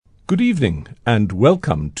Good evening and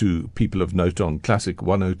welcome to People of Note on Classic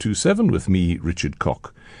 1027 with me, Richard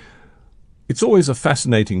Koch. It's always a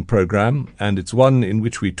fascinating program, and it's one in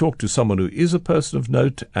which we talk to someone who is a person of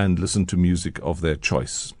note and listen to music of their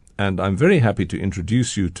choice. And I'm very happy to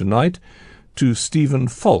introduce you tonight to Stephen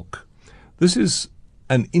Falcke. This is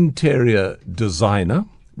an interior designer.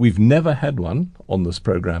 We've never had one on this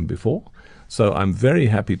program before, so I'm very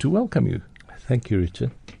happy to welcome you. Thank you,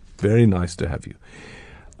 Richard. Very nice to have you.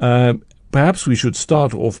 Perhaps we should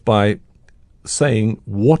start off by saying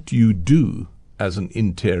what you do as an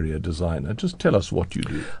interior designer. Just tell us what you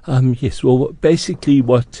do. Yes, well, basically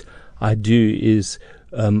what I do is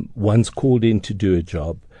one's called in to do a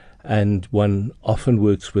job, and one often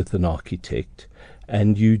works with an architect,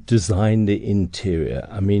 and you design the interior.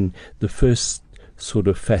 I mean, the first sort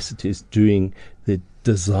of facet is doing the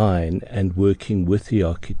design and working with the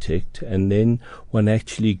architect, and then one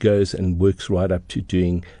actually goes and works right up to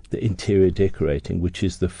doing the interior decorating, which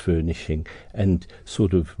is the furnishing and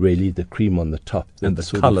sort of really the cream on the top and the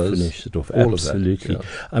sort colours, of finish it off. All Absolutely. Of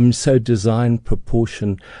that, yeah. So design,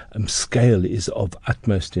 proportion, scale is of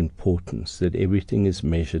utmost importance, that everything is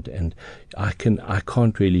measured, and I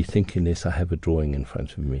can't really think unless I have a drawing in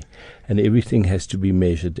front of me, and everything has to be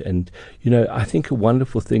measured. And I think a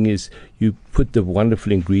wonderful thing is you put the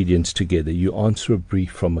wonderful ingredients together. You answer a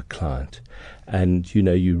brief from a client, and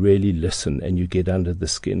you really listen and you get under the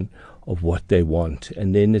skin of what they want,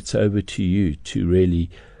 and then it's over to you to really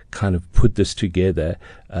kind of put this together,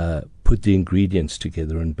 put the ingredients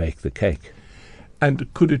together and bake the cake.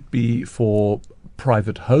 And could it be for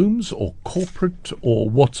private homes or corporate, or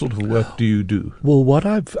what sort of work do you do? Well, what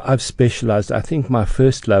I've specialized, I think my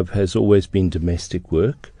first love has always been domestic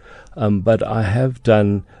work, but I have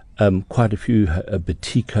done quite a few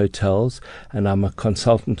boutique hotels, and I'm a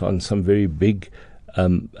consultant on some very big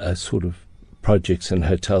sort of projects and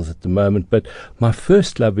hotels at the moment. But my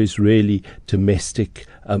first love is really domestic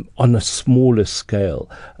on a smaller scale.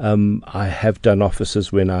 I have done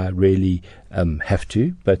offices when I really have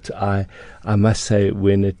to, but I must say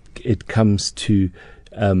when it comes to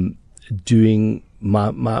doing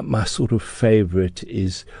my sort of favorite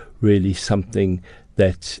is really something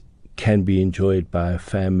that can be enjoyed by a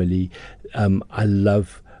family. I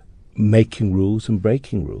love making rules and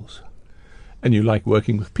breaking rules. And you like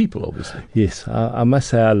working with people, obviously. Yes, I must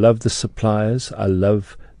say I love the suppliers, I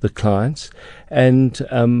love the clients, and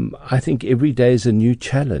I think every day is a new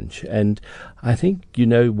challenge. And I think,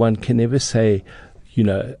 one can never say,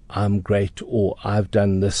 I'm great, or I've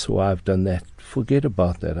done this, or I've done that. Forget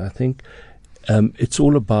about that. I think it's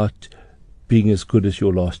all about being as good as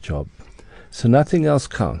your last job. So nothing else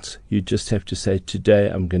counts. You just have to say, today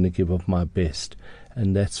I'm going to give up my best.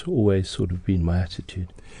 And that's always sort of been my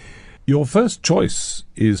attitude. Your first choice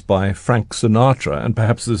is by Frank Sinatra, and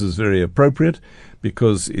perhaps this is very appropriate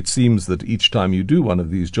because it seems that each time you do one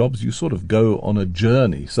of these jobs, you sort of go on a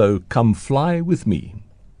journey. So come fly with me.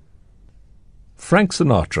 Frank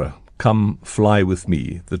Sinatra, Come Fly With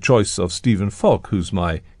Me, the choice of Stephen Falcke, who's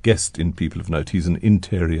my guest in People of Note. He's an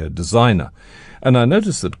interior designer. And I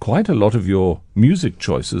notice that quite a lot of your music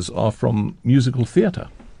choices are from musical theatre.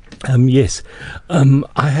 Yes.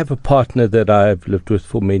 I have a partner that I've lived with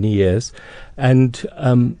for many years, and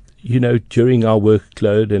during our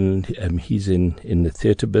workload, and he's in the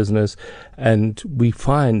theatre business, and we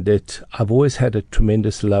find that I've always had a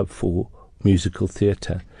tremendous love for musical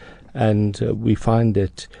theatre. And we find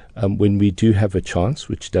that when we do have a chance,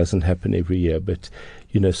 which doesn't happen every year, but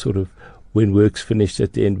sort of when work's finished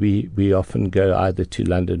at the end, we often go either to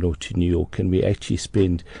London or to New York, and we actually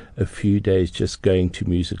spend a few days just going to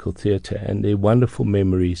musical theatre, and they're wonderful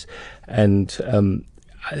memories, and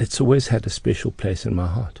it's always had a special place in my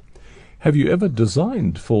heart. Have you ever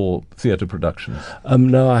designed for theatre productions?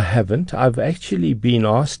 No, I haven't. I've actually been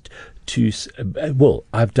asked to.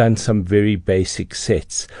 I've done some very basic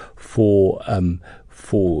sets for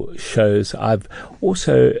shows. I've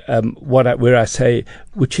also where I say,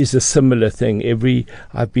 which is a similar thing.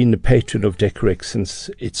 I've been the patron of Decorex since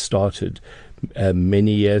it started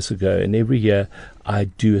many years ago, and every year I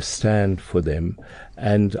do a stand for them.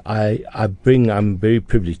 And I'm very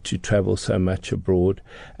privileged to travel so much abroad,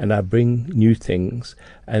 and I bring new things,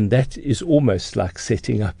 and that is almost like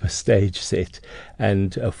setting up a stage set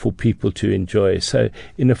and for people to enjoy. So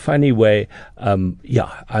in a funny way,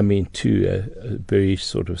 to a very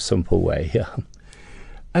sort of simple way, yeah.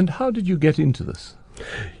 And how did you get into this?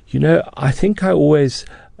 I think I always,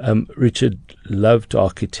 Richard, loved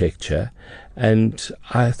architecture, and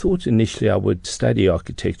I thought initially I would study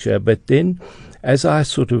architecture, but then as I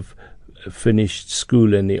sort of finished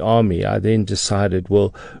school in the army, I then decided,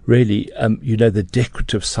 well, really, the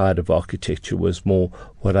decorative side of architecture was more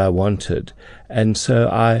what I wanted. And so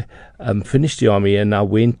I finished the army and I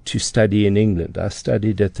went to study in England. I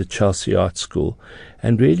studied at the Chelsea Art School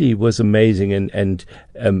and really was amazing. And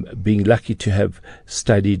being lucky to have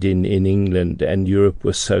studied in England, and Europe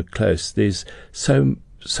was so close. There's so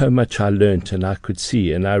much I learnt and I could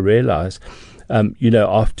see, and I realized,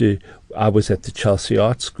 after I was at the Chelsea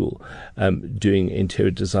Art School doing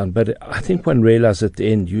interior design, but I think one realized at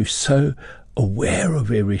the end, you're so aware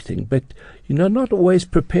of everything, but not always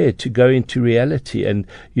prepared to go into reality, and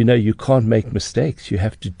you can't make mistakes. You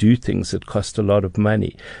have to do things that cost a lot of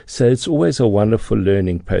money. So it's always a wonderful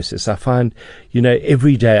learning process. I find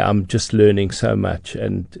every day I'm just learning so much,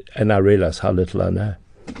 and I realize how little I know.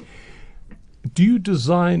 Do you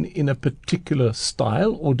design in a particular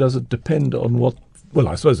style, or does it depend on what? Well,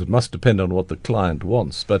 I suppose it must depend on what the client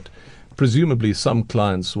wants, but presumably some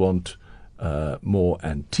clients want more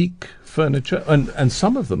antique furniture, and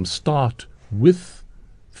some of them start with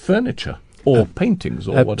furniture or paintings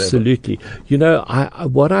or whatever. Absolutely.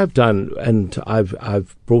 What I've done, and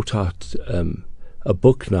I've brought out a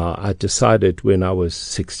book now. I decided when I was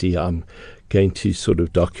 60 I'm going to sort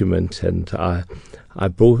of document, and I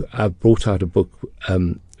brought out a book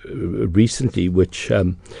recently which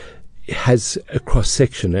has a cross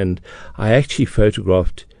section, and I actually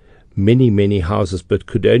photographed many houses, but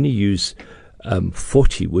could only use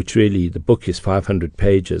 40, which really the book is 500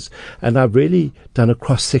 pages, and I've really done a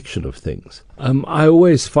cross section of things. I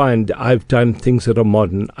always find I've done things that are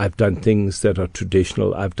modern, I've done things that are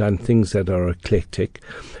traditional, I've done things that are eclectic,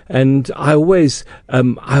 and I always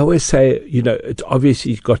say, it's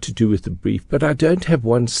obviously got to do with the brief, but I don't have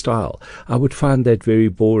one style. I would find that very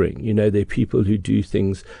boring. There are people who do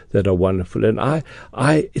things that are wonderful, and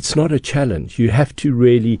it's not a challenge. You have to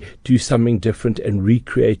really do something different and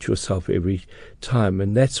recreate yourself every time,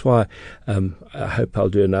 and that's why I hope I'll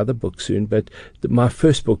do another book soon, but my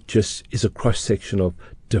first book just is a cross-section of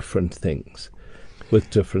different things with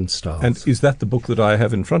different styles. And is that the book that I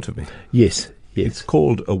have in front of me? Yes. It's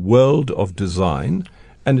called A World of Design,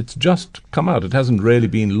 and it's just come out. It hasn't really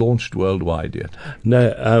been launched worldwide yet.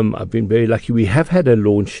 No, I've been very lucky. We have had a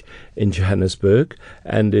launch in Johannesburg,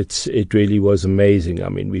 and it really was amazing. I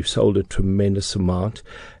mean, we've sold a tremendous amount,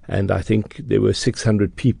 and I think there were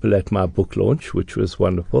 600 people at my book launch, which was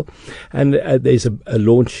wonderful. And there's a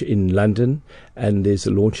launch in London, and there's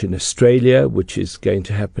a launch in Australia, which is going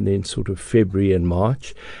to happen in sort of February and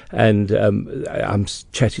March. And I'm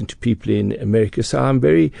chatting to people in America, so I'm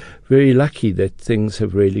very, very lucky that things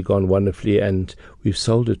have really gone wonderfully, and we've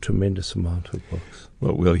sold a tremendous amount of books.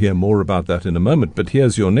 Well, we'll hear more about that in a moment, but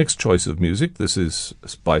here's your next choice of music. This is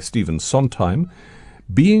by Stephen Sondheim,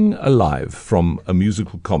 Being Alive, from a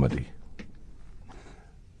musical comedy.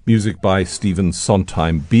 Music by Stephen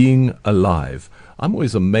Sondheim, Being Alive. I'm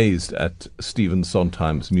always amazed at Stephen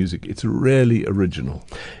Sondheim's music. It's really original.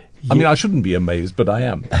 I mean, I shouldn't be amazed, but I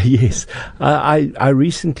am. Yes. I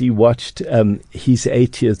recently watched his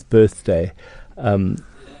 80th birthday, and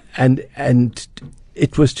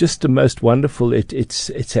it was just the most wonderful.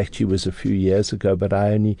 It's actually was a few years ago, but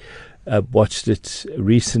I only watched it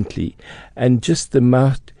recently, and just the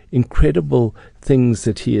most incredible things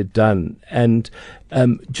that he had done, and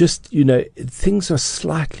things are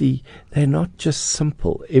they're not just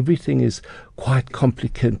simple. Everything is quite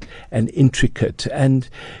complicated and intricate, and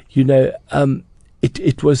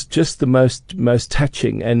it was just the most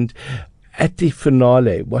touching. And at the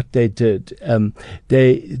finale, what they did,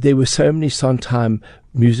 there were so many Sondheim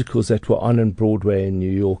musicals that were on Broadway in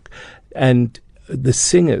New York, and the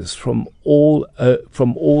singers from all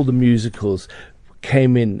the musicals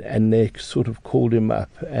came in, and they sort of called him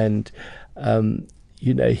up, and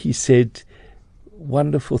he said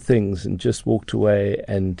wonderful things and just walked away,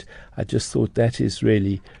 and I just thought that is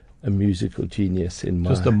really a musical genius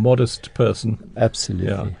just a modest person. Absolutely.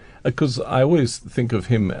 Yeah. Because I always think of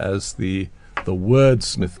him as the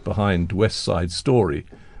wordsmith behind West Side Story,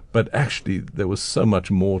 but actually there was so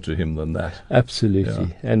much more to him than that.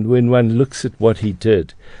 Absolutely. Yeah. And when one looks at what he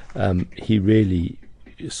did, he really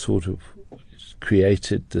sort of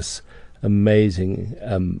created this amazing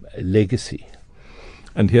legacy.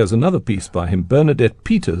 And here's another piece by him, Bernadette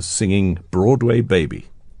Peters singing Broadway Baby.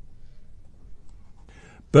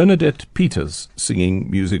 Bernadette Peters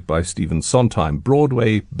singing music by Stephen Sondheim,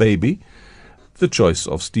 Broadway Baby, the choice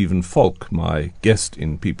of Stephen Falcke, my guest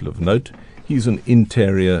in People of Note. He's an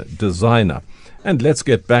interior designer. And let's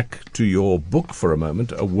get back to your book for a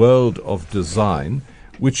moment, A World of Design,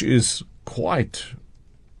 which is quite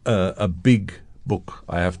a big book,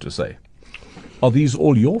 I have to say. Are these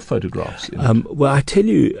all your photographs? Well, I tell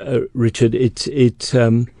you, Richard,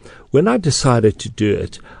 when I decided to do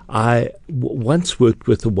it, I once worked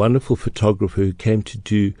with a wonderful photographer who came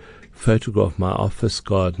to photograph my office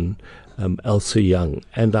garden, Elsa Young,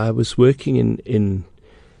 and I was working in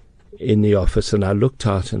the office, and I looked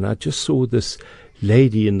out and I just saw this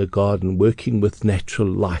lady in the garden working with natural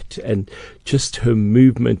light, and just her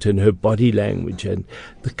movement and her body language, and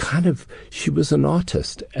she was an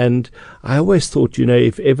artist. And I always thought,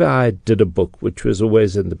 if ever I did a book, which was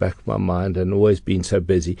always in the back of my mind and always been so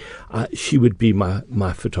busy, she would be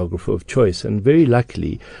my photographer of choice. And very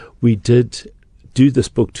luckily we did do this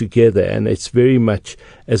book together, and it's very much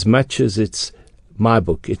as it's my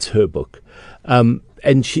book, it's her book.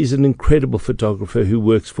 And she's an incredible photographer who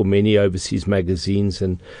works for many overseas magazines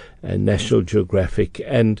and National Geographic.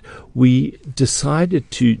 And we decided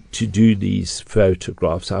to do these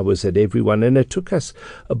photographs. I was at every one, and it took us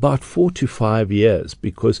about 4 to 5 years,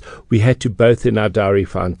 because we had to both in our diary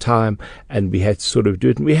find time, and we had to sort of do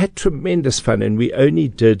it. And we had tremendous fun, and we only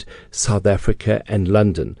did South Africa and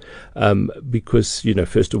London, because,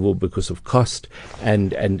 first of all, because of cost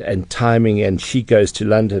and timing, and she goes to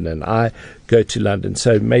London and I go to London.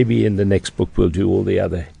 So maybe in the next book we'll do all the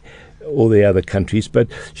other countries. But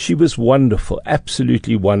she was wonderful,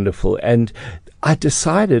 absolutely wonderful. And I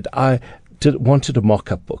decided I wanted a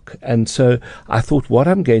mock-up book. And so I thought, what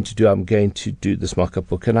I'm going to do this mock-up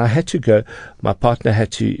book. And I had to go, my partner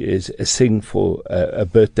had to sing for a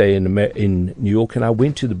birthday in New York, and I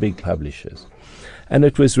went to the big publishers. And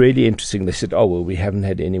it was really interesting. They said, we haven't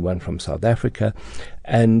had anyone from South Africa.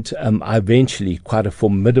 And I eventually, quite a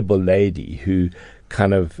formidable lady who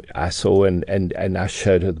I saw and I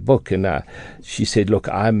showed her the book, and she said, look,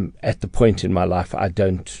 I'm at the point in my life, I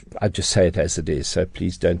just say it as it is, so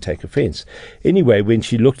please don't take offense. Anyway, when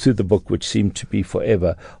she looked through the book, which seemed to be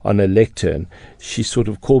forever, on a lectern, she sort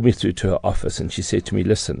of called me through to her office, and she said to me,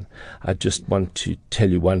 listen, I just want to tell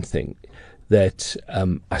you one thing, that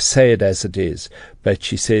I say it as it is, but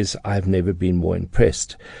she says, I've never been more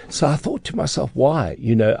impressed. So I thought to myself, why?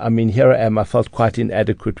 Here I am, I felt quite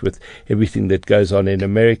inadequate with everything that goes on in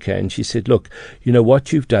America. And she said, look,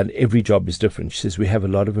 what you've done, every job is different. She says, we have a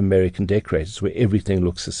lot of American decorators where everything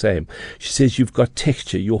looks the same. She says, you've got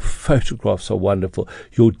texture, your photographs are wonderful,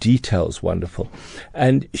 your details wonderful.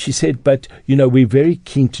 And she said, but, we're very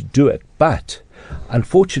keen to do it, but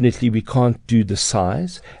unfortunately, we can't do the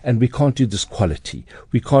size, and we can't do this quality.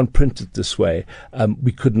 We can't print it this way.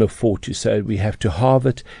 We couldn't afford to, so we have to halve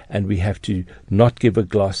it, and we have to not give a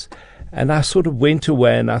gloss. And I sort of went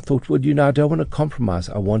away, and I thought, well, I don't want to compromise.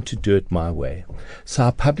 I want to do it my way. So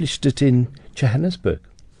I published it in Johannesburg.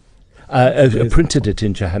 Printed it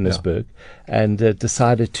in Johannesburg, and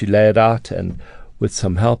decided to lay it out, and with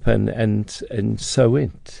some help, and so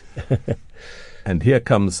went. And here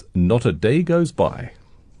comes Not a Day Goes By.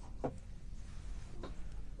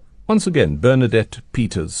 Once again, Bernadette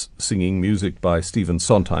Peters singing music by Stephen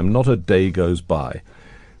Sondheim, Not a Day Goes By,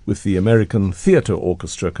 with the American Theatre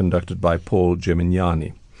Orchestra conducted by Paul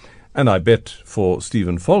Gemignani. And I bet for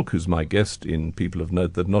Stephen Falcke, who's my guest in People of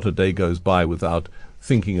Note, that not a day goes by without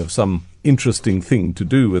thinking of some interesting thing to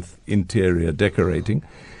do with interior decorating.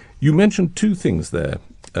 You mentioned two things there,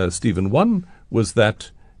 Stephen. One was that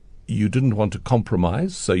you didn't want to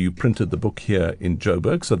compromise, so you printed the book here in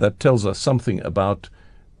Joburg. So that tells us something about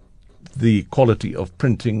the quality of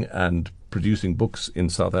printing and producing books in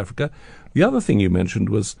South Africa. The other thing you mentioned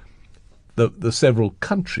was the several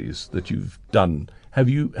countries that you've done. Have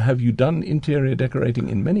you done interior decorating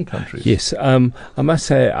in many countries? Yes. I must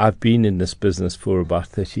say I've been in this business for about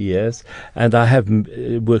 30 years, and I have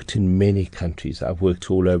worked in many countries. I've worked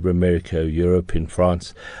all over America, Europe, in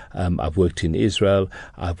France. I've worked in Israel.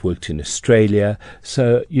 I've worked in Australia.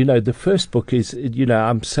 So, the first book is,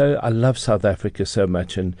 I love South Africa so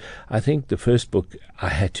much, and I think the first book, I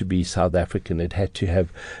had to be South African. It had to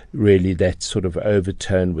have really that sort of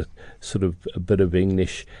overtone with sort of a bit of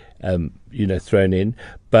English thrown in.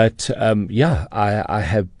 But, I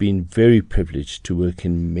have been very privileged to work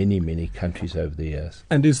in many, many countries over the years.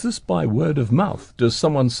 And is this by word of mouth? Does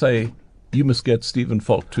someone say, you must get Stephen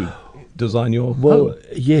Falcke to design your home?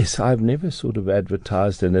 Yes, I've never sort of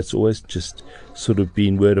advertised, and it's always just sort of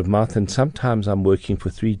been word of mouth. And sometimes I'm working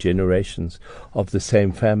for 3 generations of the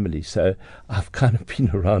same family, so I've kind of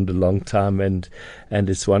been around a long time, and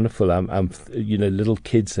it's wonderful. I'm little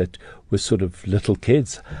kids that were sort of little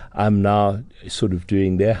kids, I'm now sort of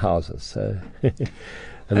doing their houses. So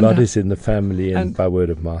a lot is in the family and by word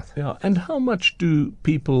of mouth. Yeah. And how much do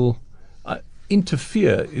people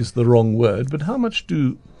interfere is the wrong word, but how much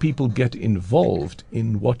do people get involved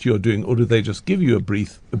in what you're doing, or do they just give you a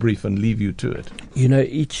brief and leave you to it? You know,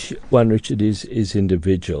 each one, Richard, is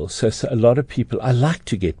individual. So a lot of people, I like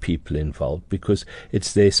to get people involved because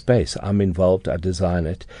it's their space. I'm involved, I design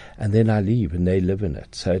it, and then I leave and they live in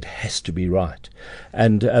it. So it has to be right.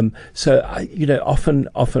 And often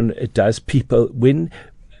it does. People, when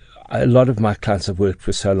a lot of my clients have worked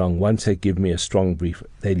for so long, once they give me a strong brief,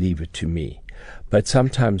 they leave it to me. But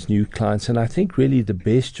sometimes new clients, and I think really the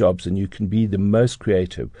best jobs, and you can be the most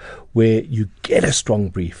creative, where you get a strong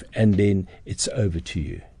brief and then it's over to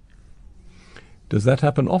you. Does that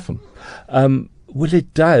happen often? Well,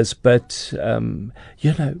 it does, but,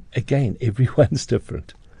 again, everyone's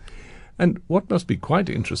different. And what must be quite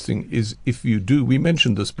interesting is if you do, we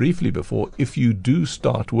mentioned this briefly before, if you do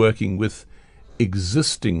start working with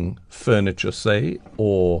existing furniture, say,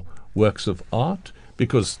 or works of art,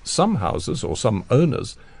 because some houses or some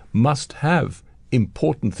owners must have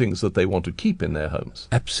important things that they want to keep in their homes.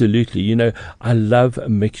 Absolutely. You know, I love a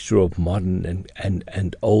mixture of modern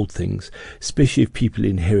and old things, especially if people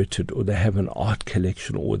inherit it or they have an art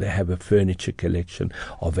collection or they have a furniture collection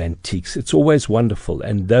of antiques. It's always wonderful.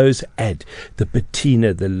 And those add the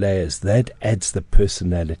patina, the layers, that adds the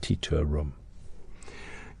personality to a room.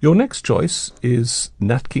 Your next choice is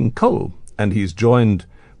Nat King Cole, and he's joined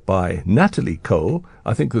by Natalie Cole.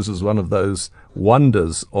 I think this is one of those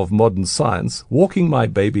wonders of modern science, Walking My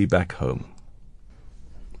Baby Back Home.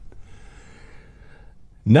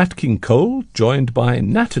 Nat King Cole, joined by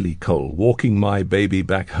Natalie Cole, Walking My Baby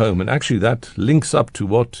Back Home. And actually that links up to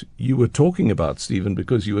what you were talking about, Stephen,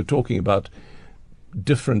 because you were talking about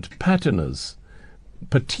different patinas.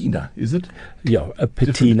 Patina, is it? Yeah, a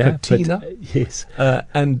patina. Patina. Yes.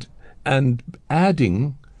 And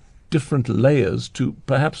adding different layers to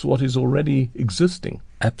perhaps what is already existing.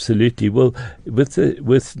 Absolutely. Well,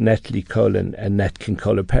 with Natalie Cole and Nat King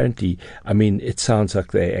Cole, apparently, I mean, it sounds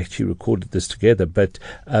like they actually recorded this together, but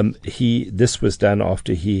this was done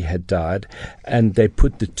after he had died, and they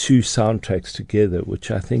put the two soundtracks together, which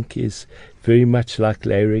I think is very much like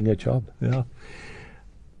layering a job. Yeah.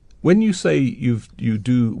 When you say you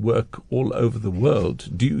do work all over the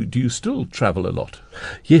world, do you still travel a lot?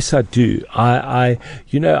 Yes, I do.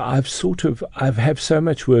 I've so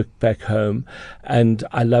much work back home, and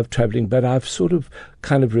I love traveling, but I've sort of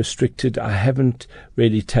kind of restricted. I haven't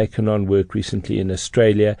really taken on work recently in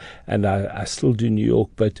Australia, and I still do New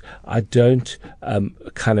York, but I don't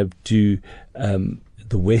kind of do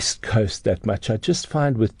the West Coast that much. I just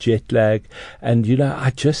find with jet lag, and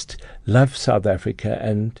I just love South Africa,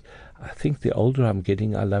 and I think the older I'm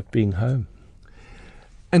getting, I love being home.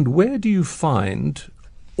 And where do you find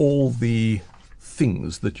all the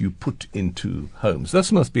things that you put into homes?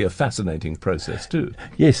 This must be a fascinating process too.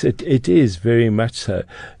 Yes, it is very much so.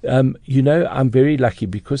 I'm very lucky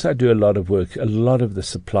because I do a lot of work. A lot of the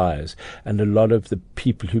suppliers and a lot of the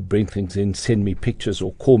people who bring things in send me pictures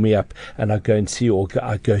or call me up, and I go and see, or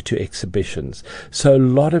I go to exhibitions. So a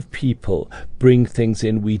lot of people bring things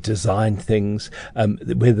in. We design things,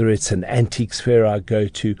 whether it's an antiques fair I go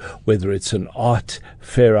to, whether it's an art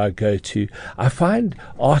fair I go to. I find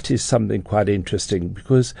art is something quite interesting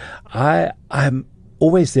because I'm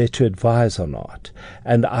always there to advise on art,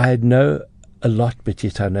 and I know a lot, but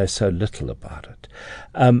yet I know so little about it.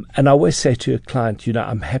 And I always say to a client,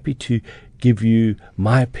 I'm happy to give you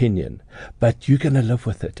my opinion, but you're going to live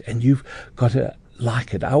with it, and you've got to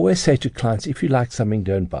like it. I always say to clients, if you like something,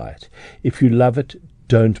 don't buy it. If you love it,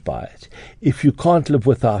 don't buy it. If you can't live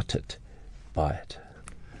without it, buy it.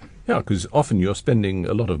 Yeah, because often you're spending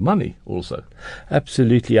a lot of money also.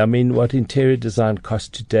 Absolutely. I mean, what interior design costs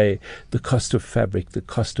today, the cost of fabric, the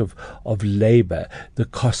cost of labor, the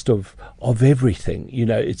cost of everything,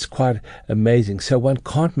 it's quite amazing. So one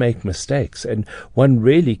can't make mistakes, and one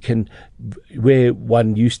really can, where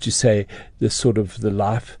one used to say the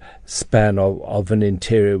lifespan of an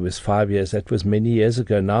interior was 5 years, that was many years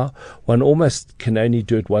ago. Now one almost can only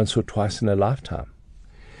do it once or twice in a lifetime.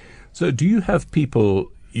 So do you have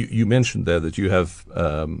people... You mentioned there that you have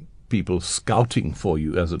people scouting for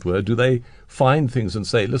you, as it were. Do they find things and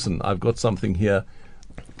say, listen, I've got something here,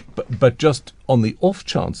 but just on the off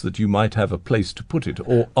chance that you might have a place to put it?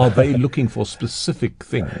 Or are they looking for specific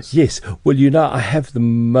things? Yes. Well, I have the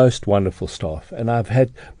most wonderful staff, and I've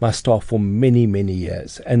had my staff for many, many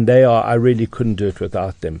years, and I really couldn't do it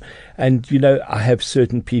without them. And, I have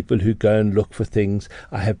certain people who go and look for things.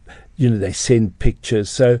 I have, they send pictures.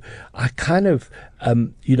 So I kind of,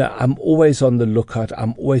 I'm always on the lookout.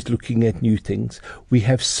 I'm always looking at new things. We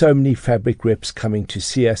have so many fabric reps coming to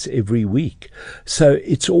see us every week. So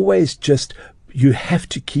it's always just you have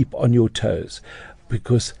to keep on your toes,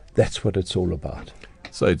 because that's what it's all about.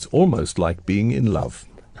 So it's almost like being in love.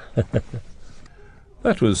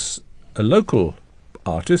 That was a local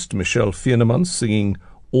artist, Michelle Fienemans, singing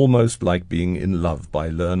Almost Like Being in Love by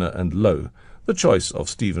Lerner and Lowe, the choice of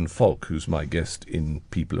Stephen Falcke, who's my guest in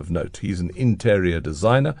People of Note. He's an interior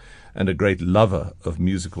designer and a great lover of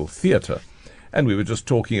musical theatre. And we were just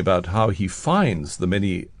talking about how he finds the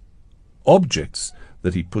many objects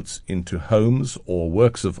that he puts into homes or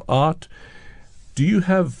works of art. Do you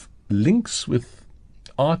have links with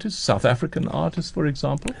artists, South African artists, for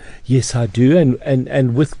example? Yes, I do,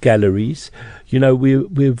 and with galleries.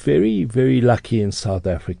 We're very, very lucky in South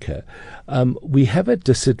Africa. We have a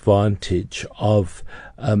disadvantage of,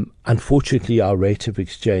 unfortunately, our rate of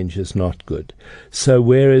exchange is not good. So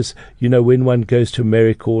whereas, when one goes to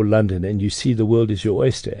America or London and you see the world is your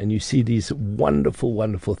oyster and you see these wonderful,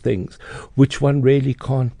 wonderful things, which one really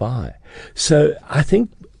can't buy. So I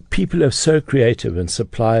think people are so creative, and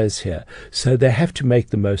suppliers here, so they have to make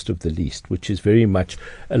the most of the least, which is very much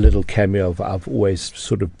a little cameo of I've always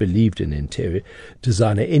sort of believed in interior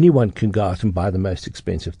designer. Anyone can go out and buy the most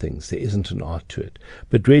expensive things. There isn't an art to it.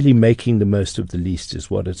 But really making the most of the least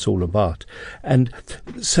is what it's all about. And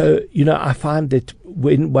so, I find that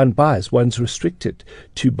when one buys, one's restricted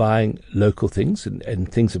to buying local things,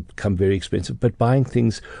 and things have become very expensive, but buying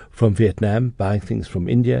things from Vietnam, buying things from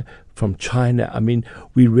India, from China. I mean,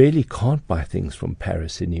 we really can't buy things from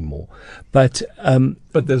Paris anymore. But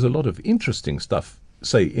there's a lot of interesting stuff,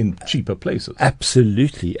 say, in cheaper places.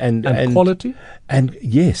 Absolutely. And quality? And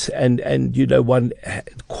yes, and one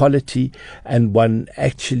quality, and one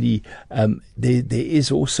actually, there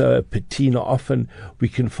is also a patina. Often we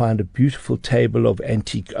can find a beautiful table of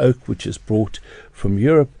antique oak, which is brought from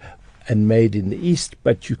Europe and made in the East,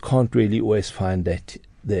 but you can't really always find that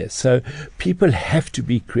there. So people have to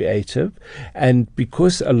be creative, and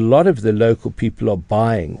because a lot of the local people are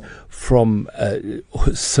buying from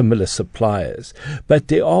similar suppliers, but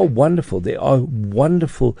there are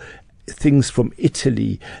wonderful things from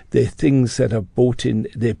Italy. There are things that are bought in.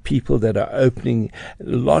 There are people that are opening a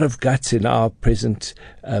lot of guts in our present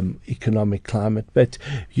economic climate. But,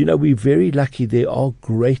 we're very lucky. There are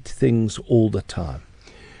great things all the time.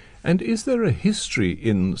 And is there a history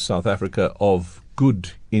in South Africa of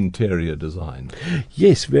good interior design?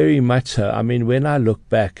 Yes, very much so. I mean, when I look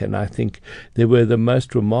back, and I think there were the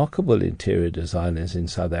most remarkable interior designers in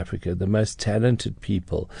South Africa, the most talented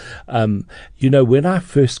people. When I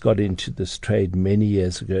first got into this trade many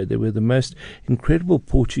years ago, there were the most incredible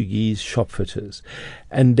Portuguese shopfitters,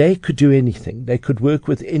 and they could do anything. They could work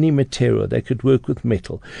with any material. They could work with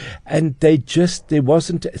metal, and there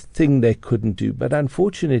wasn't a thing they couldn't do. But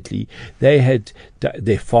unfortunately, their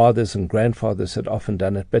fathers and grandfathers had often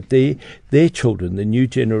done it, but their children, the new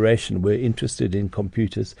generation, were interested in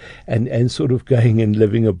computers and sort of going and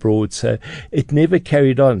living abroad. So it never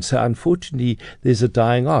carried on. So unfortunately, there's a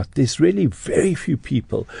dying art. There's really very few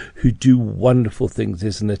people who do wonderful things.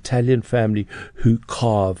 There's an Italian family who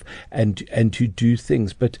carve and who do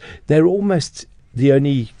things, but they're almost the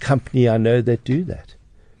only company I know that do that.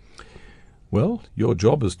 Well, your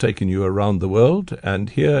job has taken you around the world,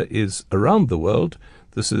 and here is Around the World.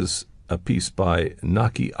 This is a piece by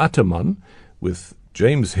Naki Ataman with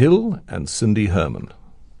James Hill and Cindy Herman.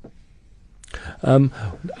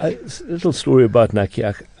 A little story about Naki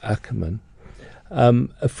Ataman.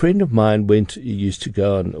 A friend of mine used to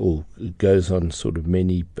go on, or goes on, sort of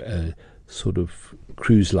many sort of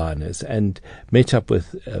cruise liners, and met up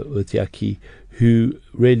with Yaki, who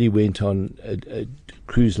really went on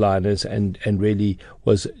cruise liners and really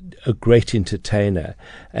was a great entertainer.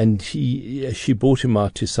 And she brought him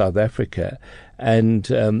out to South Africa,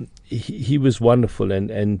 and he was wonderful.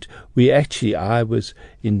 And I was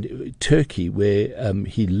in Turkey, where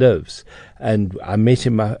he lives, and I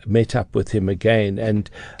met up with him again. And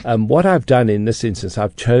what I've done in this instance,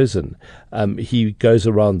 I've chosen, he goes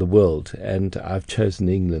around the world, and I've chosen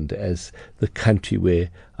England as the country where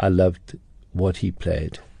I loved what he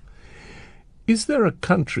played. Is there a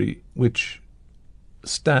country which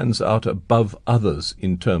stands out above others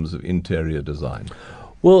in terms of interior design?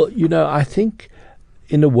 Well, I think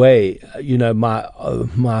in a way,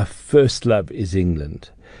 my first love is England,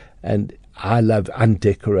 and I love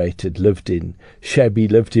undecorated, lived in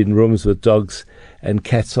rooms with dogs and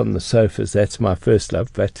cats on the sofas. That's my first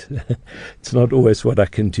love, but it's not always what I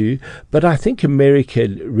can do. But I think America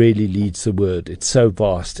really leads the world. It's so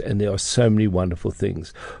vast, and there are so many wonderful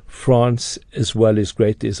things. France as well is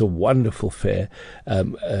great. There's a wonderful fair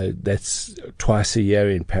that's twice a year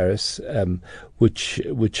in Paris,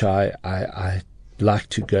 which I like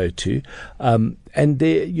to go to. And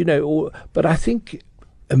there, but I think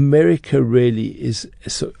America really is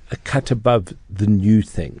a cut above the new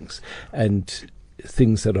things and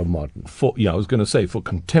things that are modern. I was going to say for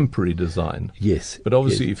contemporary design. Yes. But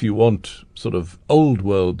obviously if you want sort of old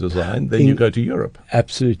world design, then you go to Europe.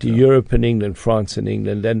 Absolutely. Yeah. Europe and England, France and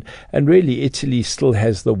England. And really Italy still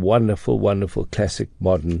has the wonderful, wonderful classic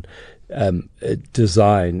modern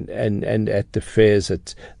design, and at the fairs,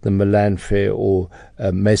 at the Milan Fair or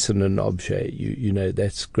Maison and Objet,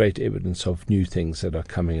 that's great evidence of new things that are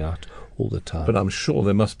coming out all the time. But I'm sure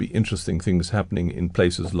there must be interesting things happening in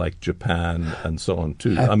places like Japan and so on too.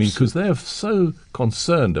 Absolutely. I mean, because they're so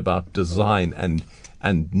concerned about design and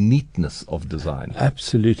neatness of design.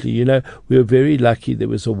 Absolutely. We were very lucky. There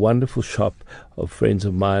was a wonderful shop of friends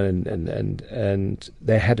of mine, and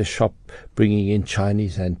they had a shop bringing in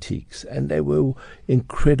Chinese antiques, and they were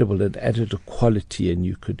incredible and added a quality, and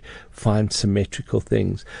you could find symmetrical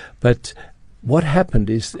things. But what happened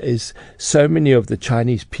is so many of the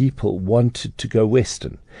Chinese people wanted to go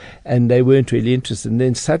Western, and they weren't really interested. And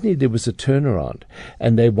then suddenly there was a turnaround,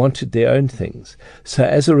 and they wanted their own things. So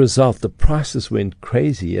as a result, the prices went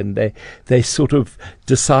crazy, and they sort of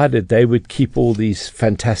decided they would keep all these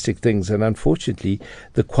fantastic things. And unfortunately,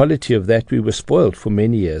 the quality of that, we were spoiled for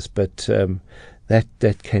many years, but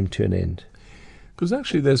that came to an end. Because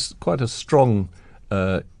actually there's quite a strong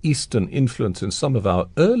Eastern influence in some of our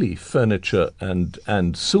early furniture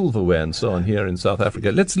and silverware and so on here in South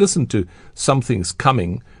Africa. Let's listen to Something's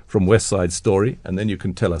Coming from West Side Story, and then you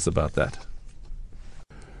can tell us about that.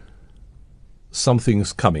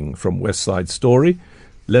 Something's Coming from West Side Story.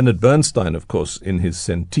 Leonard Bernstein, of course, in his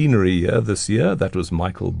centenary year this year. That was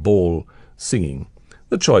Michael Ball singing.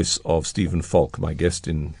 The choice of Stephen Falcke, my guest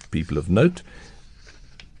in People of Note.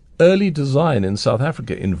 Early design in South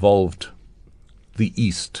Africa involved the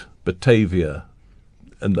East, Batavia,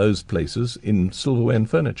 and those places in silverware and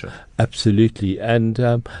furniture. Absolutely. And,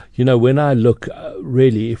 when I look,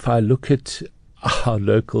 really, if I look at our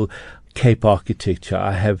local Cape architecture,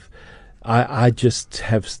 I just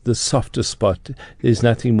have the softest spot. There's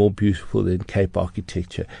nothing more beautiful than Cape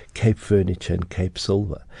architecture, Cape furniture, and Cape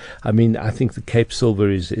silver. I mean, I think the Cape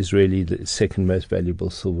silver is really the second most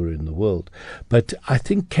valuable silver in the world. But I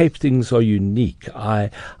think Cape things are unique.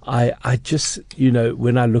 I just,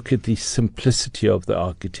 when I look at the simplicity of the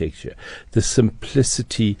architecture, the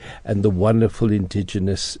simplicity and the wonderful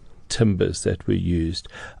indigenous timbers that were used,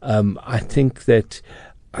 I think that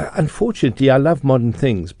unfortunately, I love modern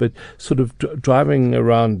things, but sort of driving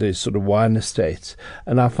around the sort of wine estates,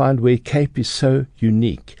 and I find where Cape is so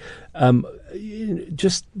unique.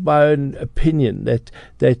 Just my own opinion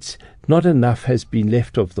that not enough has been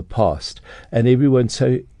left of the past, and everyone's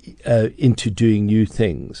so into doing new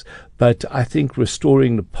things. But I think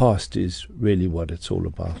restoring the past is really what it's all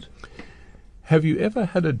about. Have you ever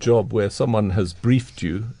had a job where someone has briefed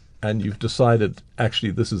you and you've decided,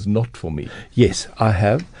 actually, this is not for me? Yes, I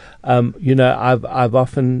have. I've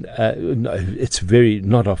often, no, it's very,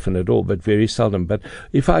 not often at all, but very seldom. But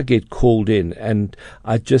if I get called in and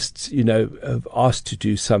I just, have asked to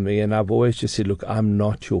do something, and I've always just said, look, I'm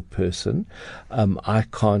not your person.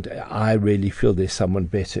 I really feel there's someone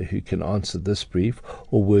better who can answer this brief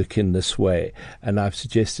or work in this way. And I've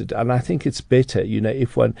suggested, and I think it's better,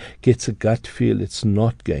 if one gets a gut feel it's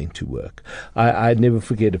not going to work. I never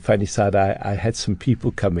forget a funny side. I had some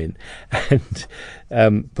people come in,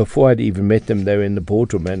 and before I'd even met them, they were in the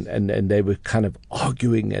boardroom, and they were kind of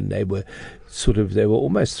arguing, and they were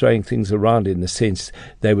almost throwing things around, in the sense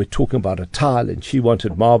they were talking about a tile, and she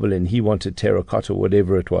wanted marble and he wanted terracotta,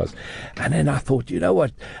 whatever it was. And then I thought, you know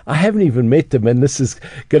what, I haven't even met them, and this is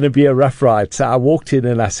going to be a rough ride. So I walked in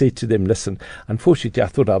and I said to them, listen, unfortunately I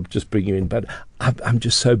thought I'd just bring you in, but I'm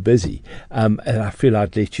just so busy, and I feel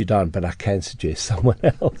I'd let you down, but I can suggest someone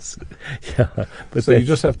else. Yeah, but so you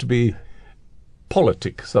just have to be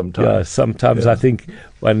politic sometimes. Yeah, sometimes I think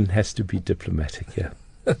one has to be diplomatic, yeah.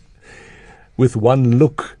 With one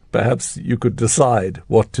look, perhaps you could decide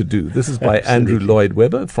what to do. This is by Andrew Lloyd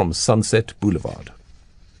Webber from Sunset Boulevard.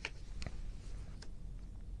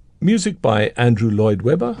 Music by Andrew Lloyd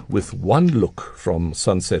Webber with One Look from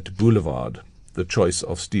Sunset Boulevard. The choice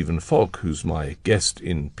of Stephen Falcke, who's my guest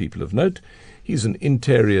in People of Note. He's an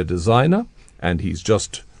interior designer, and he's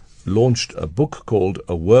just launched a book called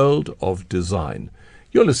A World of Design.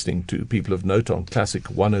 You're listening to People of Note on Classic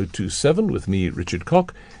 102.7 with me, Richard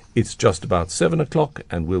Koch. It's just about 7 o'clock,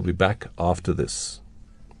 and we'll be back after this.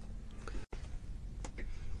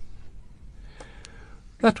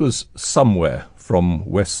 That was Somewhere from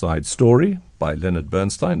West Side Story by Leonard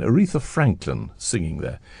Bernstein, Aretha Franklin singing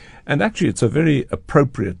there. And actually, it's a very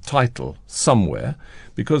appropriate title somewhere,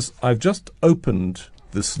 because I've just opened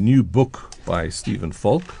this new book by Stephen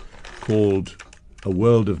Falcke called A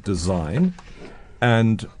World of Design,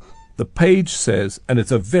 and the page says, and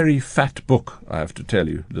it's a very fat book, I have to tell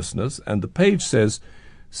you, listeners, and the page says,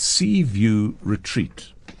 Sea View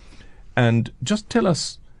Retreat. And just tell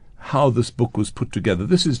us how this book was put together.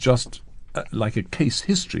 This is just like a case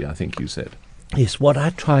history, I think you said. Yes, what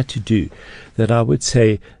I try to do, that I would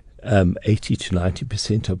say 80 to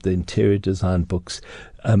 90% of the interior design books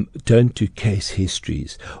don't do case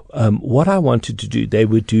histories. What I wanted to do, they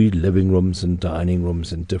would do living rooms and dining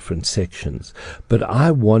rooms and different sections, but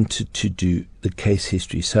I wanted to do the case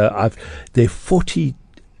history. So there are 40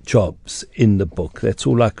 jobs in the book. That's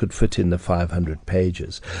all I could fit in the 500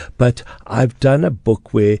 pages. But I've done a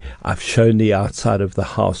book where I've shown the outside of the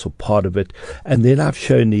house or part of it, and then I've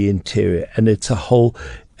shown the interior, and it's a whole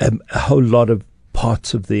lot of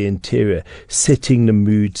parts of the interior, setting the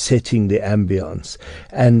mood, setting the ambience.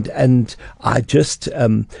 And I just,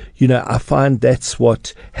 I find that's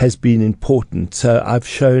what has been important. So I've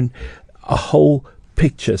shown a whole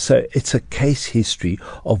picture. So it's a case history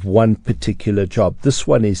of one particular job. This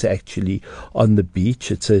one is actually on the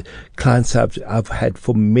beach. It's a client I've had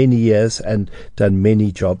for many years and done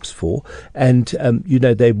many jobs for. And,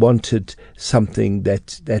 they wanted something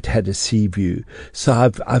that had a sea view.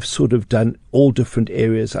 So I've sort of done all different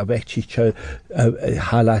areas. I've actually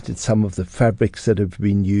highlighted some of the fabrics that have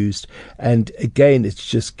been used. And again, it's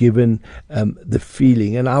just given the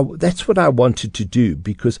feeling. And that's what I wanted to do,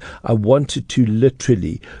 because I wanted to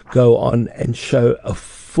literally go on and show a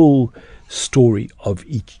full story of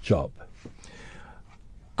each job.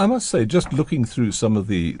 I must say, just looking through some of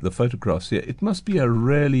the photographs here, it must be a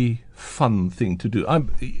really fun thing to do.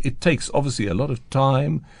 It takes obviously a lot of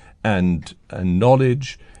time and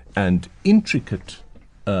knowledge and intricate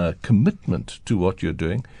commitment to what you're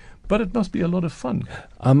doing, but it must be a lot of fun.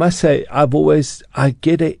 I must say, I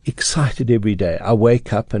get excited every day. I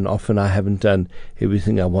wake up, and often I haven't done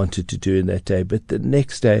everything I wanted to do in that day, but the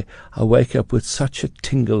next day I wake up with such a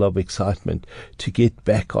tingle of excitement to get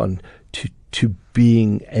back on to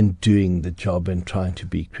being and doing the job and trying to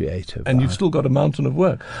be creative. And you've still got a mountain of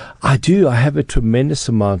work. I do. I have a tremendous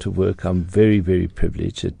amount of work. I'm very, very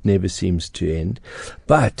privileged. It never seems to end.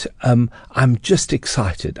 But I'm just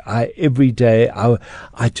excited. Every day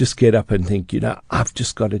I just get up and think, I've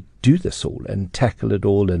just got to do this all and tackle it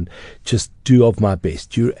all and just do of my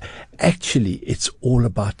best. Actually, it's all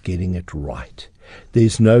about getting it right.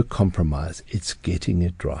 There's no compromise. It's getting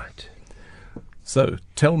it right. So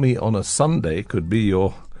tell me on a Sunday could be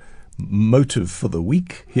your motive for the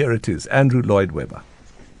week. Here it is, Andrew Lloyd Webber.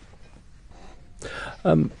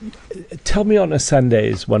 Tell Me on a Sunday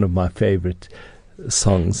is one of my favorite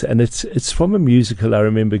songs, and it's from a musical I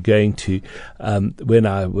remember going to when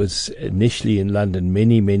I was initially in London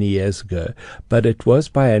many years ago. But it was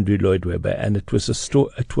by Andrew Lloyd Webber, and it was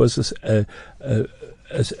a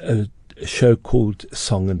show called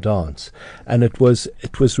Song and Dance, and it was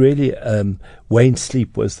really Wayne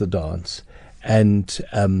Sleep was the dance, and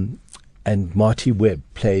Marty Webb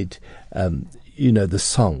played the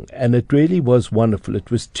song, and it really was wonderful.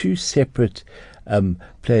 It was two separate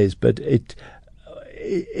plays, but it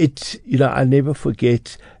I never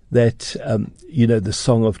forget that the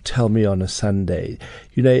song of Tell Me on a Sunday.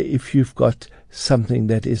 If you've got something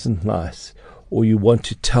that isn't nice, or you want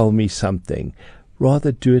to tell me something,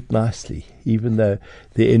 rather do it nicely, even though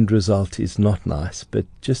the end result is not nice, but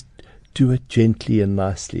just do it gently and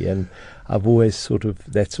nicely. And I've always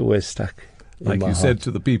that's always stuck in my heart. Like you said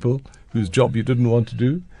to the people whose job you didn't want to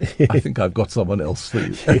do, I think I've got someone else for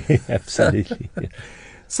you. Absolutely. Yeah.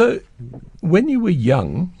 So when you were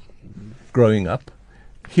young, growing up,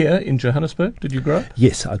 here in Johannesburg, did you grow up?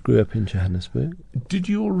 Yes, I grew up in Johannesburg. Did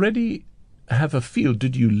you already have a feel?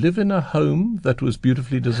 Did you live in a home that was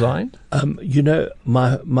beautifully designed?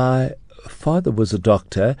 My father was a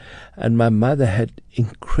doctor, and my mother had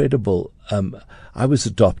incredible. I was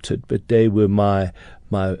adopted, but they were my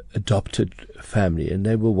adopted family, and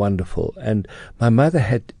they were wonderful. And my mother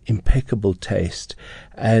had impeccable taste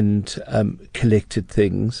and collected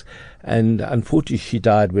things. And unfortunately, she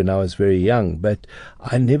died when I was very young. But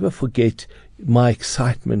I never forget my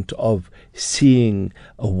excitement of seeing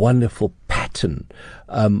a wonderful pattern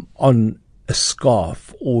on a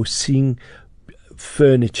scarf, or seeing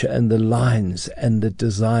furniture and the lines and the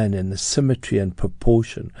design and the symmetry and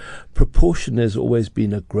proportion. Proportion has always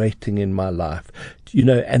been a great thing in my life,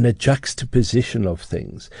 and a juxtaposition of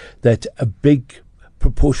things, that a big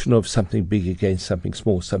proportion of something big against something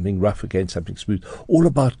small, something rough against something smooth, all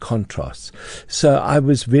about contrasts. So I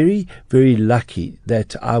was very, very lucky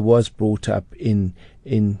that I was brought up in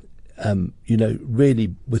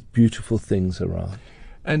really with beautiful things around.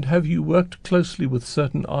 And have you worked closely with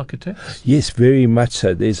certain architects? Yes, very much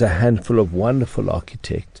so. There's a handful of wonderful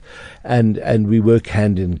architects, and we work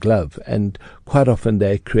hand in glove, and quite often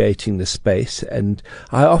they're creating the space. And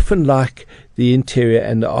I often like the interior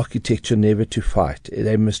and the architecture never to fight.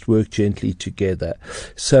 They must work gently together.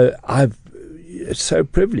 So I'm so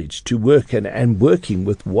privileged to work and working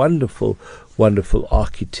with wonderful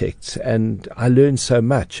architects, and I learn so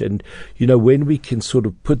much. And when we can sort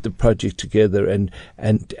of put the project together and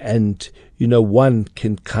one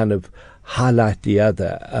can kind of highlight the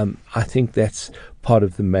other, I think that's part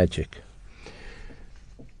of the magic.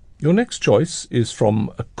 Your next choice is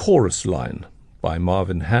from A Chorus Line by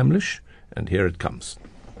Marvin Hamlish, and here it comes.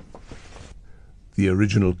 The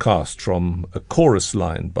original cast from A Chorus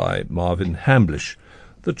Line by Marvin Hamlish,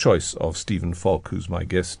 the choice of Stephen Falcke, who's my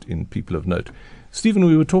guest in People of Note. Stephen,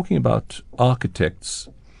 we were talking about architects,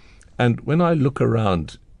 and when I look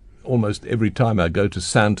around, almost every time I go to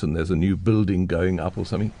Sandton, there's a new building going up or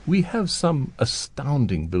something. We have some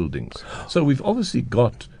astounding buildings. So we've obviously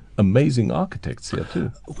got amazing architects here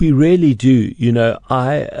too. We really do.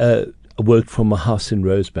 I worked from a house in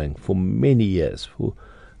Rosebank for many years, for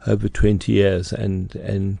over 20 years,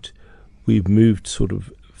 and we've moved sort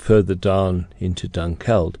of further down into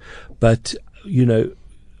Dunkeld. But,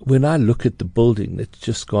 when I look at the building that's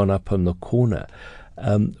just gone up on the corner,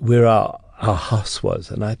 where our house was,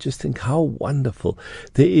 and I just think how wonderful.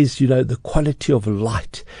 There is, the quality of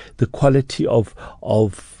light, the quality of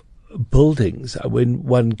buildings, when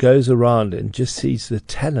one goes around and just sees the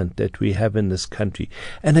talent that we have in this country.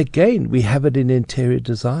 And again, we have it in interior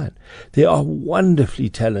design. There are wonderfully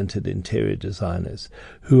talented interior designers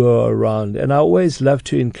who are around, and I always love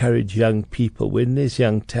to encourage young people. When there's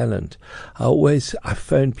young talent, I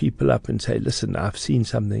phone people up and say, listen, I've seen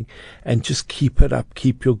something, and just keep it up,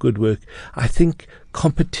 keep your good work. I think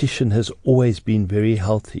competition has always been very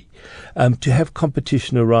healthy. To have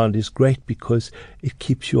competition around is great because it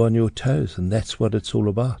keeps you on your toes, and that's what it's all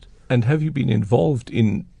about. And have you been involved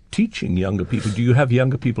in teaching younger people? Do you have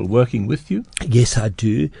younger people working with you? Yes, I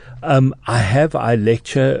do. I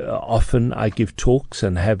lecture often. I give talks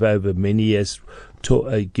and have over many years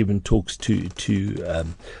given talks to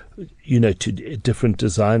different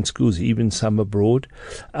design schools, even some abroad.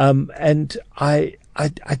 And I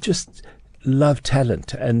just love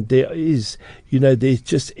talent, and there's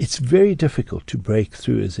it's very difficult to break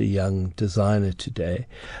through as a young designer today.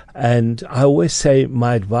 And I always say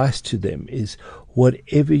my advice to them is,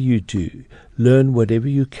 whatever you do, learn whatever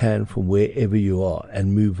you can from wherever you are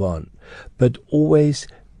and move on, but always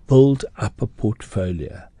build up a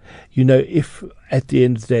portfolio. If at the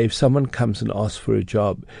end of the day, if someone comes and asks for a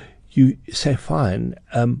job, you say, fine,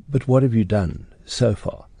 but what have you done so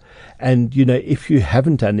far? And, if you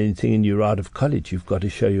haven't done anything and you're out of college, you've got to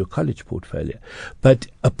show your college portfolio. But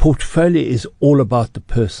a portfolio is all about the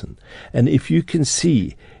person. And if you can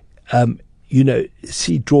see,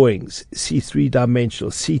 see drawings, see three-dimensional,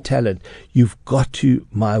 see talent, you've got to,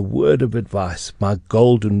 my word of advice, my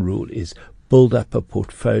golden rule is build up a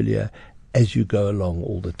portfolio as you go along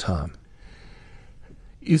all the time.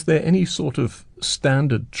 Is there any sort of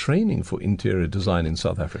standard training for interior design in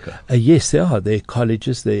South Africa? Yes, there are. There are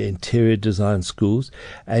colleges, there are interior design schools.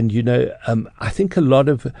 And, I think a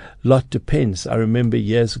lot depends. I remember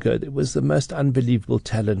years ago, there was the most unbelievable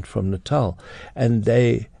talent from Natal, and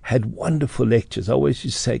they had wonderful lectures. I always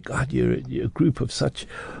used to say, God, you're a group of such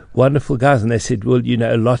wonderful guys. And they said, well,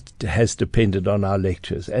 a lot has depended on our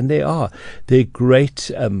lectures. And they're great.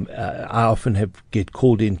 I often get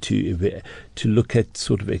called in to look at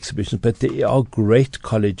sort of exhibitions, but there are great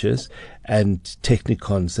colleges and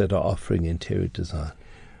technicons that are offering interior design.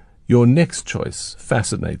 Your next choice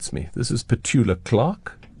fascinates me. This is Petula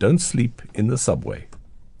Clark, Don't Sleep in the Subway.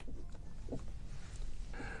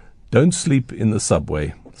 Don't Sleep in the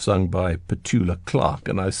Subway, sung by Petula Clark.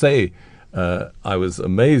 And I say I was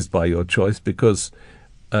amazed by your choice because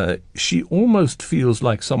she almost feels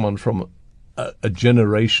like someone from a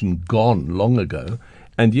generation gone long ago.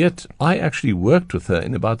 And yet I actually worked with her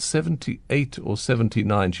in about 78 or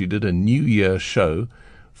 79. She did a New Year show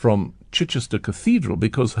from Chichester Cathedral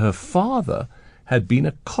because her father had been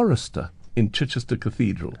a chorister in Chichester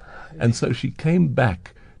Cathedral. And so she came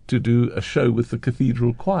back to do a show with the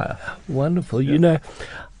cathedral choir. Wonderful. Yeah.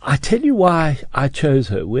 I tell you why I chose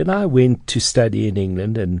her. When I went to study in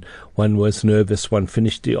England, and one was nervous, one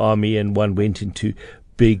finished the army and one went into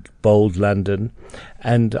big, bold London,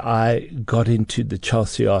 and I got into the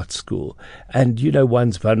Chelsea Art School. And,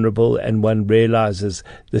 one's vulnerable, and one realizes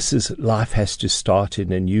life has to start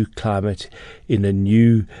in a new climate, in a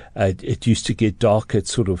new, it used to get dark at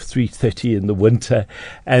sort of 3:30 in the winter.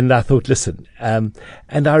 And I thought, listen, and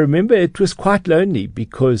I remember it was quite lonely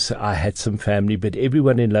because I had some family, but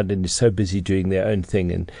everyone in London is so busy doing their own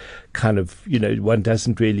thing, and kind of, one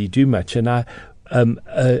doesn't really do much. And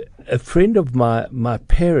a friend of my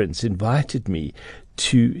parents invited me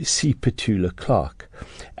to see Petula Clark,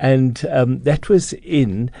 and that was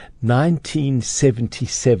in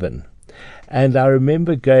 1977. And I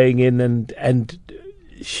remember going in, and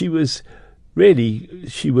she was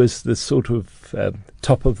the sort of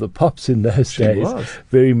top of the pops in those days. Was.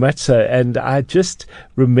 Very much so. And I just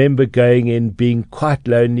remember going in, being quite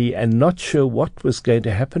lonely and not sure what was going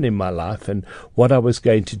to happen in my life and what I was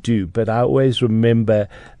going to do. But I always remember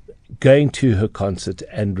going to her concert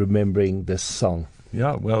and remembering this song.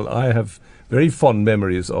 Yeah, well, I have very fond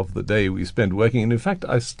memories of the day we spent working. And in fact,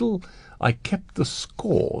 I kept the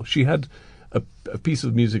score. She had a piece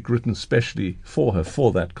of music written specially for her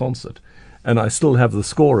for that concert. And I still have the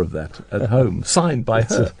score of that at home, signed by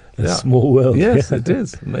her. A small world. Yes, it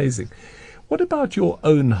is. Amazing. What about your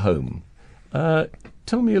own home?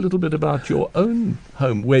 Tell me a little bit about your own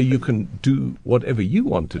home, where you can do whatever you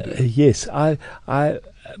want to do. Yes,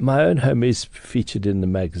 my own home is featured in the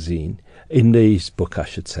magazine, in this book, I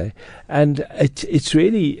should say. And it's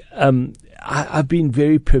really, I've been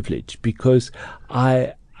very privileged because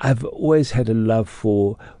I've always had a love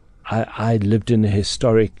for, I lived in a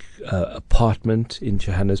historic apartment in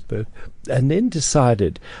Johannesburg, and then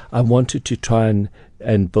decided I wanted to try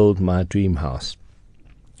and build my dream house.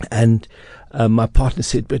 And my partner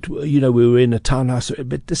said, but, we were in a townhouse,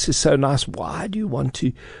 but this is so nice. Why do you want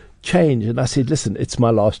to change? And I said, listen, it's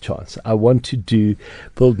my last chance. I want to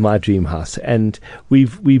build my dream house. And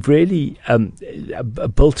we've really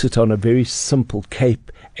built it on a very simple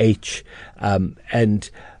Cape H, and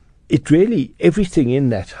it really, everything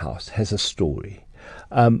in that house has a story.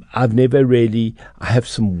 I have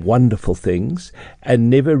some wonderful things and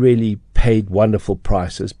never really paid wonderful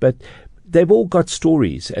prices, but they've all got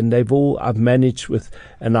stories, and I've managed with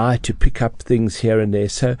an eye to pick up things here and there.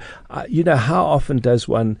 So, how often does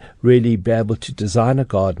one really be able to design a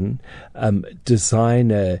garden,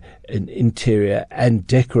 design an interior and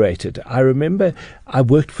decorate it? I remember I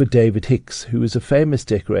worked for David Hicks, who was a famous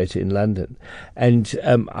decorator in London, and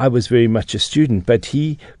I was very much a student, but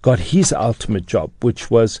he got his ultimate job, which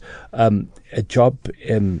was a job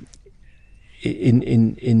in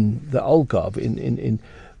the Algarve, in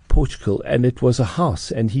Portugal, and it was a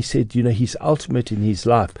house. And he said, his ultimate in his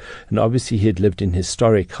life, and obviously he had lived in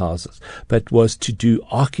historic houses, but was to do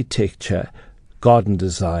architecture, garden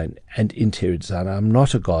design, and interior design. I'm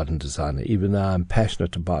not a garden designer, even though I'm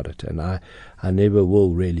passionate about it, and I never will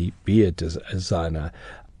really be a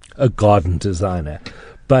garden designer.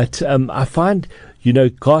 But I find,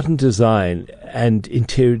 garden design and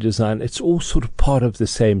interior design, it's all sort of part of the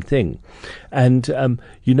same thing. And,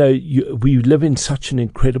 we live in such an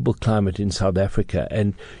incredible climate in South Africa.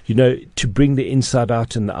 And, to bring the inside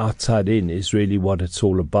out and the outside in is really what it's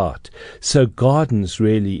all about. So gardens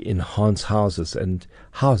really enhance houses, and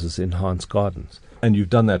houses enhance gardens. And you've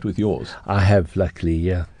done that with yours? I have, luckily,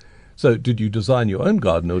 yeah. So did you design your own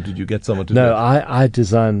garden, or did you get someone to do it? No, I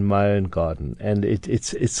designed my own garden, and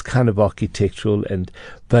it's kind of architectural,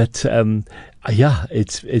 but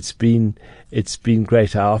it's been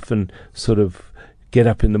great. I often sort of get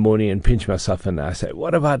up in the morning and pinch myself, and I say,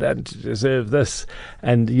 what have I done to deserve this?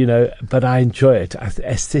 And, but I enjoy it.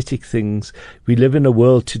 Aesthetic things. We live in a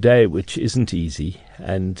world today which isn't easy,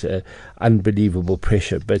 and unbelievable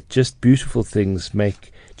pressure, but just beautiful things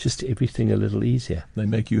make just everything a little easier. They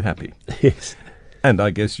make you happy. Yes. And I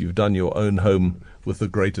guess you've done your own home with the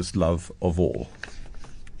greatest love of all.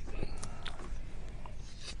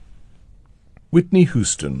 Whitney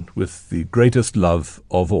Houston with The Greatest Love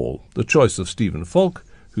of All, the choice of Stephen Falcke,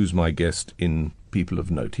 who's my guest in People of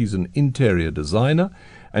Note. He's an interior designer,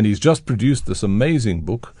 and he's just produced this amazing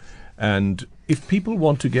book. And if people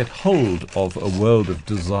want to get hold of a world of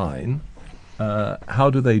design, how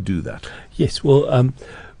do they do that? Yes, well,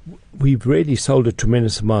 we've really sold a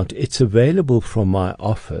tremendous amount. It's available from my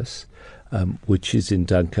office, which is in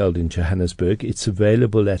Dunkeld in Johannesburg. It's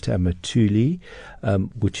available at Amatuli,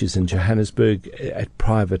 which is in Johannesburg, at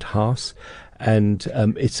Private House. and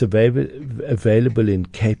it's available in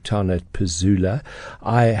Cape Town at Pazula.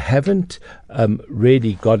 I haven't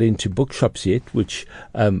really got into bookshops yet, which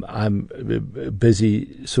I'm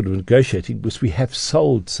busy sort of negotiating, because we have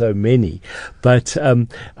sold so many. But I'm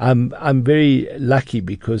very lucky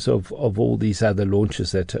because of all these other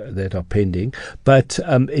launches that are pending. But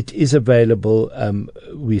it is available.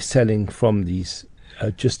 We're selling from these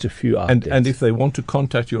just a few outlets. And if they want to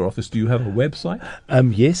contact your office, do you have a website?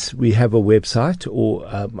 Yes, we have a website, or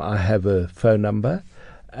I have a phone number.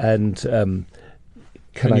 And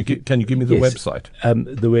can you give me the website?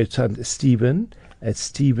 The website, Stephen at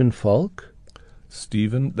Stephen Falcke.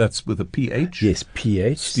 Stephen, that's with a PH? Yes,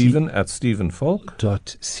 PH. Stephen at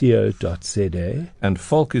stephenfalcke.co.za. And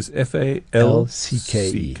Falcke is FALCKE.co.za.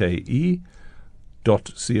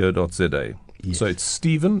 Yes. So it's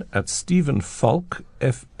Stephen at stephenfalcke,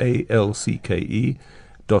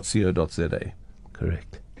 FALCKE.co.za.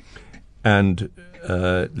 Correct. And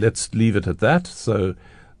let's leave it at that. So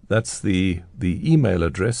that's the email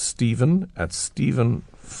address, Stephen at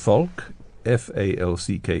stephenfalcke,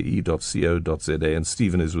 FALCKE.co.za, and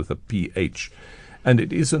Stephen is with a PH. And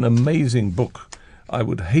it is an amazing book. I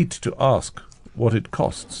would hate to ask what it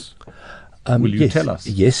costs. Will you tell us?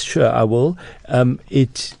 Yes, sure, I will.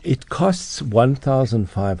 It costs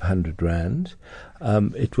 1,500 Rand.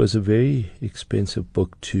 It was a very expensive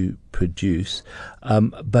book to produce,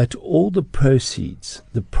 but all the proceeds,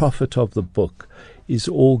 the profit of the book, is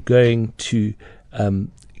all going to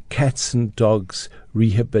cats and dogs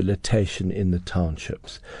rehabilitation in the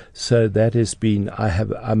townships. So that has been.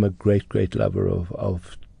 I'm a great lover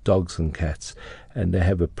of dogs and cats, and they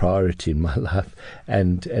have a priority in my life,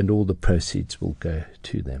 and all the proceeds will go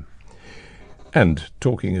to them. And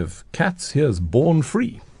talking of cats, here's Born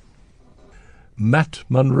Free. Matt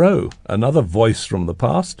Monroe, another voice from the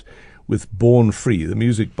past, with Born Free, the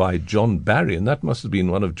music by John Barry, and that must have been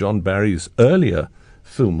one of John Barry's earlier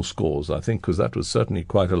film scores, I think, because that was certainly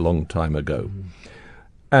quite a long time ago.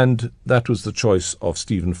 And that was the choice of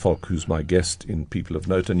Stephen Falcke, who's my guest in People of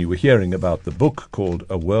Note. And you were hearing about the book called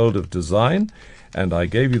A World of Design. And I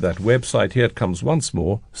gave you that website. Here it comes once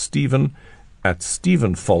more, Stephen at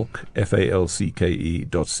stephenfalcke, FALCKE.co.za,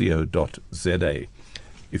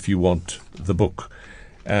 if you want the book.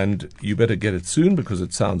 And you better get it soon, because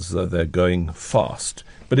it sounds as though they're going fast.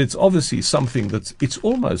 But it's obviously something it's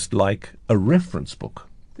almost like a reference book.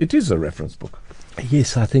 It is a reference book.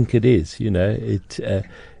 Yes, I think it is.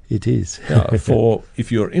 It is. For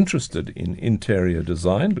if you're interested in interior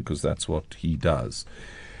design, because that's what he does.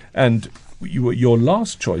 And your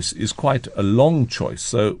last choice is quite a long choice.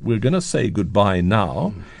 So we're going to say goodbye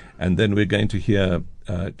now, and then we're going to hear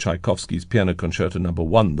Tchaikovsky's Piano Concerto No.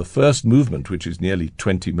 1, the first movement, which is nearly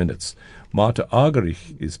 20 minutes. Marta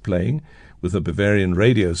Argerich is playing with the Bavarian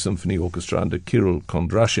Radio Symphony Orchestra under Kirill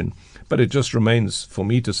Kondrashin. But it just remains for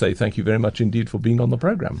me to say thank you very much indeed for being on the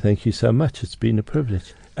program. Thank you so much. It's been a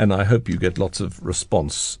privilege. And I hope you get lots of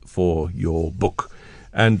response for your book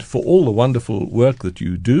and for all the wonderful work that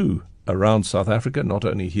you do around South Africa, not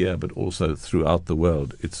only here but also throughout the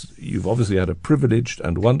world. You've obviously had a privileged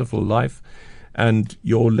and wonderful life, and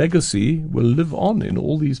your legacy will live on in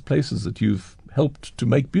all these places that you've helped to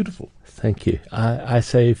make beautiful. Thank you. I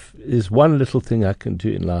say if there's one little thing I can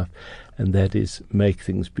do in life, and that is make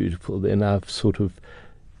things beautiful, then I've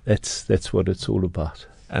that's what it's all about.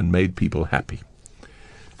 And made people happy.